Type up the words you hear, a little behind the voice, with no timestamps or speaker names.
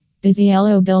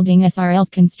Biziello Building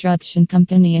SRL Construction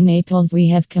Company in Naples. We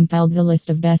have compiled the list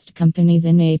of best companies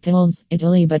in Naples,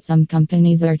 Italy, but some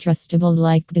companies are trustable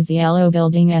like Biziello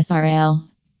Building SRL.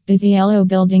 Biziello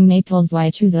Building Naples. Why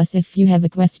choose us? If you have a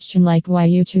question like why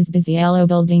you choose Biziello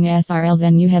Building SRL,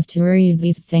 then you have to read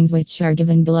these things which are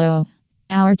given below.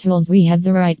 Our tools. We have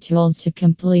the right tools to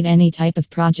complete any type of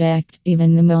project,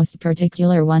 even the most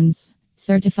particular ones.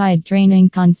 Certified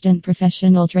training, constant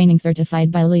professional training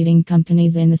certified by leading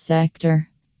companies in the sector.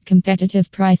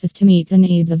 Competitive prices to meet the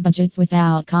needs of budgets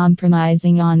without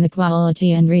compromising on the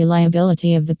quality and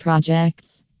reliability of the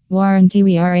projects. Warranty.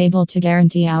 We are able to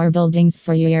guarantee our buildings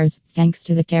for years, thanks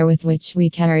to the care with which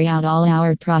we carry out all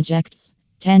our projects.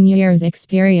 10 years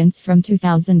experience from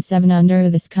 2007 under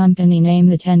this company name.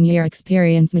 The 10-year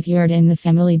experience matured in the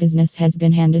family business has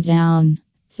been handed down.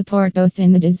 Support both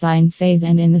in the design phase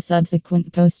and in the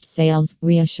subsequent post-sales.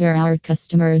 We assure our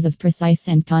customers of precise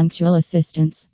and punctual assistance.